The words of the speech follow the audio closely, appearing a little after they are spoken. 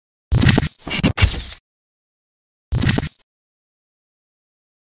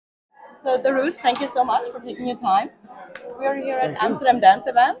So Darude, thank you so much for taking your time. We are here at Thank you. Amsterdam Dance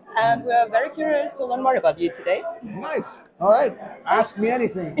Event, and we are very curious to learn more about you today. Nice. All right. Ask me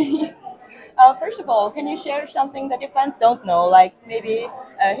anything. First of all, can you share something that your fans don't know, like maybe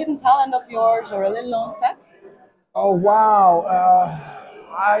a hidden talent of yours or a little known fact? Oh, wow.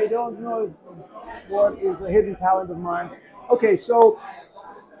 I don't know what is a hidden talent of mine. Okay, so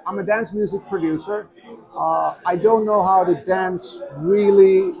I'm a dance music producer. I don't know how to dance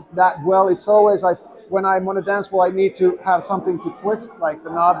really that well. It's always when I'm on a dance floor, I need to have something to twist, like the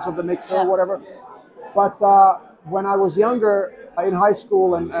knobs of the mixer or Yeah. whatever. But when I was younger, in high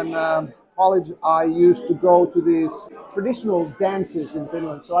school and college, I used to go to these traditional dances in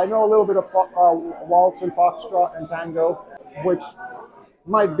Finland. So I know a little bit of waltz and foxtrot and tango, which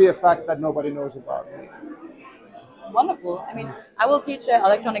might be a fact that nobody knows about me. Wonderful. I mean, I will teach an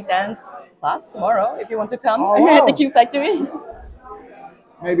electronic dance class tomorrow if you want to come Oh, at the wow. Q Factory.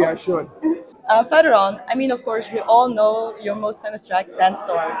 Maybe I should. Further on, I mean, of course, we all know your most famous track,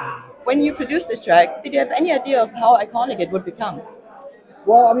 Sandstorm. When you produced this track, did you have any idea of how iconic it would become?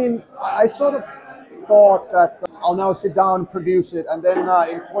 Well, I mean, I sort of thought that I'll now sit down and produce it, and then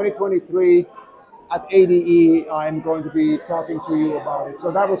in 2023 at ADE, I'm going to be talking to you about it.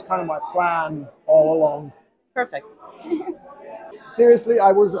 So that was kind of my plan all along. Perfect. Seriously,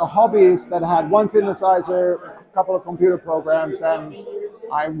 I was a hobbyist that had one synthesizer, a couple of computer programs, and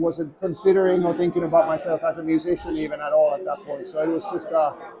I wasn't considering or thinking about myself as a musician even at all at that point. So it was just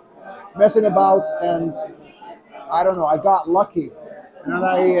messing about, and I don't know, I got lucky. And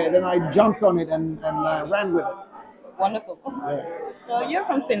then I jumped on it and ran with it. Wonderful. Yeah. So you're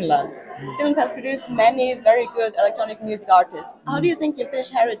from Finland. Finland has produced many very good electronic music artists. How do you think your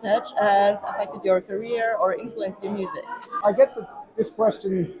Finnish heritage has affected your career or influenced your music? I get this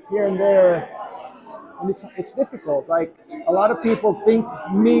question here and there, and it's difficult. Like a lot of people think,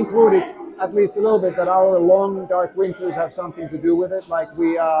 me included, at least a little bit, that our long dark winters have something to do with it. Like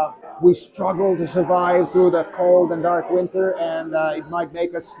we struggle to survive through the cold and dark winter, and it might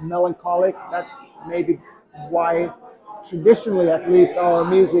make us melancholic. That's maybe why, traditionally at least, our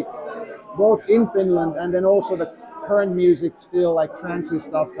music, both in Finland and then also the current music, still like trancey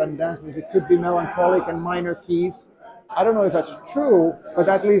stuff and dance music, could be melancholic and minor keys. I don't know if that's true, but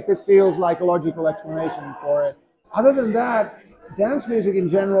at least it feels like a logical explanation for it. Other than that, dance music in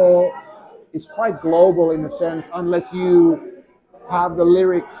general is quite global in a sense, unless you have the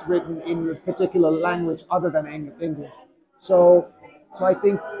lyrics written in a particular language other than English. So I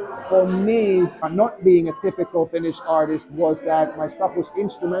think for me, not being a typical Finnish artist was that my stuff was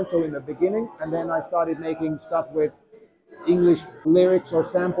instrumental in the beginning, and then I started making stuff with English lyrics or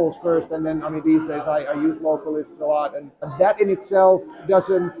samples first, and then I mean these days I use vocalists a lot, and that in itself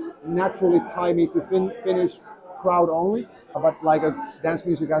doesn't naturally tie me to Finnish crowd only, but like a dance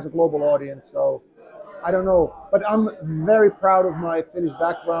music has a global audience. So I don't know, but I'm very proud of my Finnish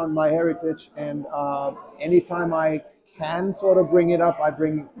background, my heritage, and anytime I can sort of bring it up, I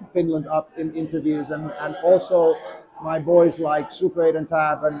bring Finland up in interviews, and also my boys like Super 8 and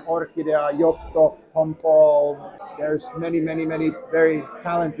Tab and Orchidea, Jotto, Tom Paul. There's many very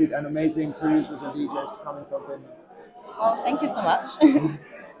talented and amazing producers and DJs coming from Finland. Well, thank you so much.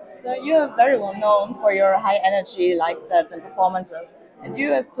 So you are very well known for your high energy live sets and performances, and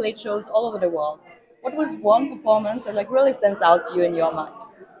you have played shows all over the world. What was one performance that really stands out to you in your mind?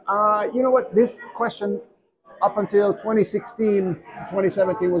 You know what? This question up until 2016,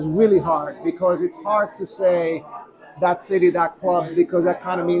 2017 was really hard, because it's hard to say that city, that club, because that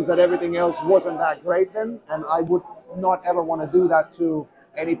kind of means that everything else wasn't that great then, and I would not ever want to do that to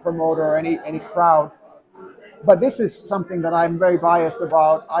any promoter or any crowd. But this is something that I'm very biased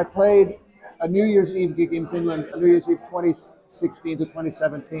about. I played a New Year's Eve gig in Finland, New Year's Eve 2016 to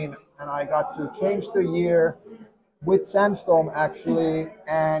 2017, and I got to change the year with Sandstorm actually,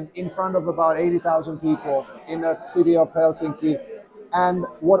 and in front of about 80,000 people in the city of Helsinki. And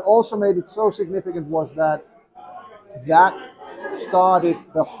what also made it so significant was that started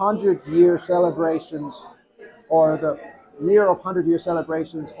the 100-year celebrations, or the year of 100-year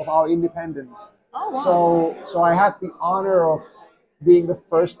celebrations of our independence. Oh, wow. So I had the honor of being the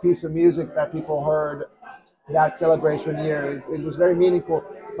first piece of music that people heard that celebration year. It was very meaningful.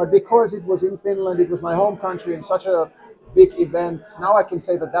 But because it was in Finland, it was my home country and such a big event, now I can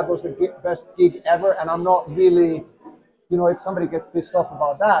say that that was the best gig ever. And I'm not really, if somebody gets pissed off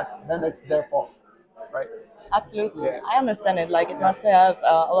about that, then it's their fault, right? Absolutely. Yeah. I understand it. It must have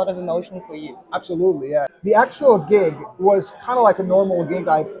a lot of emotion for you. Absolutely, yeah. The actual gig was kind of like a normal gig.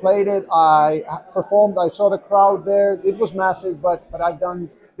 I played it, I performed, I saw the crowd there. It was massive, but I've done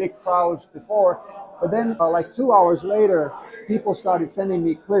big crowds before. But then like 2 hours later, people started sending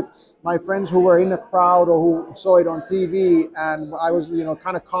me clips. My friends who were in the crowd or who saw it on TV, and I was,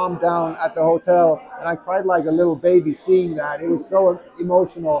 kind of calmed down at the hotel, and I cried like a little baby seeing that. It was so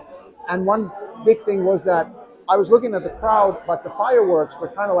emotional. And one big thing was that I was looking at the crowd, but the fireworks were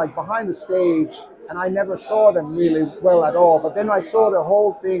kind of like behind the stage, and I never saw them really well at all. But then I saw the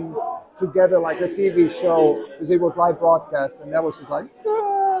whole thing together, like the TV show, because it was live broadcast, and that was just like,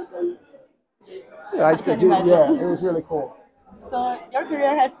 yeah, I can imagine. yeah, it was really cool. So your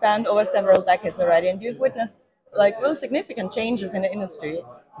career has spanned over several decades already, and you've witnessed like real significant changes in the industry.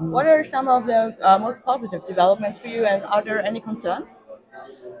 What are some of the most positive developments for you, and are there any concerns?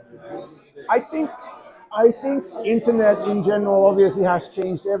 I think I think internet in general obviously has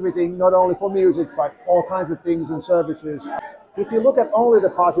changed everything, not only for music but all kinds of things and services. If you look at only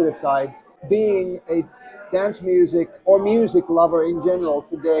the positive sides, being a dance music or music lover in general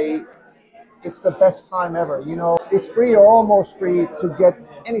today, it's the best time ever. It's free or almost free to get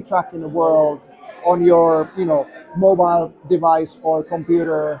any track in the world on your, mobile device or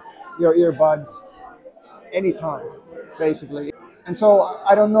computer, your earbuds, anytime, basically. And so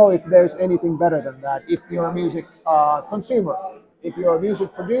I don't know if there's anything better than that. If you're a music consumer, if you're a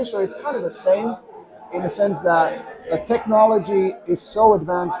music producer, it's kind of the same in the sense that the technology is so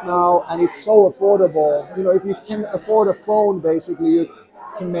advanced now and it's so affordable. If you can afford a phone, basically, you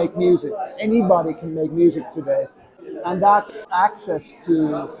can make music. Anybody can make music today. And that access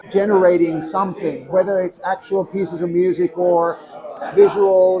to generating something, whether it's actual pieces of music or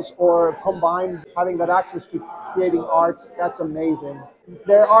visuals or combined, having that access to creating arts, that's amazing.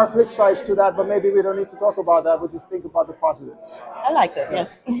 There are flip sides to that, but maybe we don't need to talk about that. We'll just think about the positives. I like that,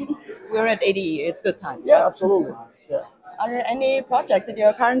 yes. We're at ADE, it's good times. Yeah, absolutely. Yeah. Are there any projects that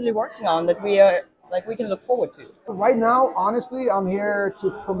you're currently working on that we can look forward to? Right now, honestly, I'm here to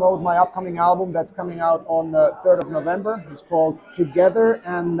promote my upcoming album that's coming out on the 3rd of November. It's called Together,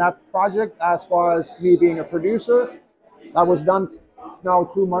 and that project, as far as me being a producer, that was done now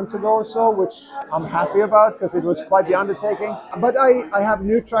 2 months ago or so, which I'm happy about because it was quite the undertaking. But I have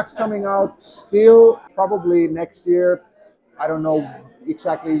new tracks coming out still, probably next year. I don't know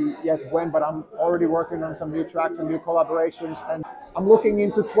exactly yet when, but I'm already working on some new tracks and new collaborations. And I'm looking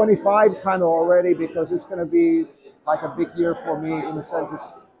into 25 kind of already because it's going to be like a big year for me in the sense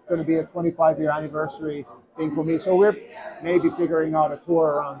it's going to be a 25-year anniversary thing for me. So we're maybe figuring out a tour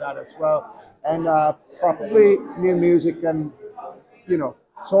around that as well. And probably new music and,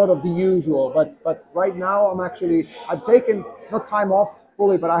 sort of the usual. But right now I've taken not time off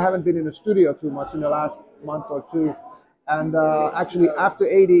fully, but I haven't been in the studio too much in the last month or two. And actually, after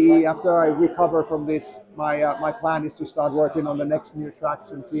ADE, after I recover from this, my plan is to start working on the next new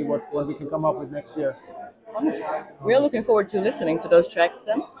tracks and see what we can come up with next year. Wonderful. We're looking forward to listening to those tracks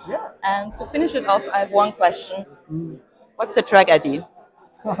then. Yeah. And to finish it off, I have one question. What's the track ID?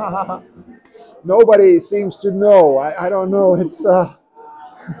 Nobody seems to know. I don't know. It's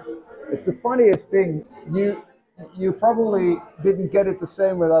it's the funniest thing. You probably didn't get it the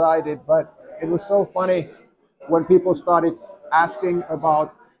same way that I did, but it was so funny when people started asking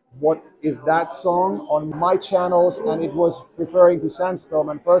about what is that song on my channels, and it was referring to Sandstorm.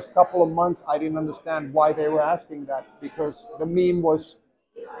 And first couple of months I didn't understand why they were asking that, because the meme was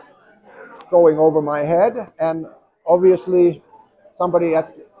going over my head, and obviously somebody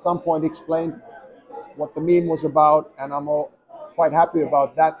at some point explained what the meme was about, and I'm all quite happy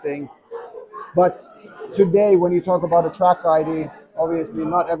about that thing. But today, when you talk about a track ID, obviously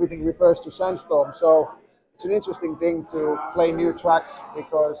not everything refers to Sandstorm. So it's an interesting thing to play new tracks,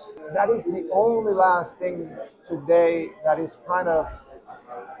 because that is the only last thing today that is kind of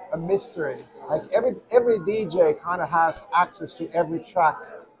a mystery. Like every DJ kind of has access to every track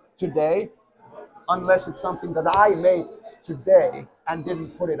today, unless it's something that I made today and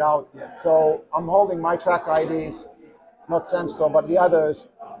didn't put it out yet. So I'm holding my track IDs, not Sandstorm, but the others,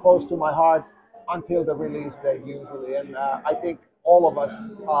 close to my heart until the release date usually. And I think all of us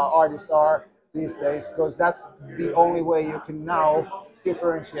artists are these days, because that's the only way you can now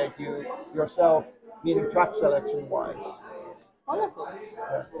differentiate yourself, meaning track selection wise. Wonderful.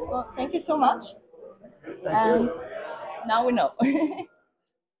 Yeah. Well, thank you so much. Thank you. Now we know.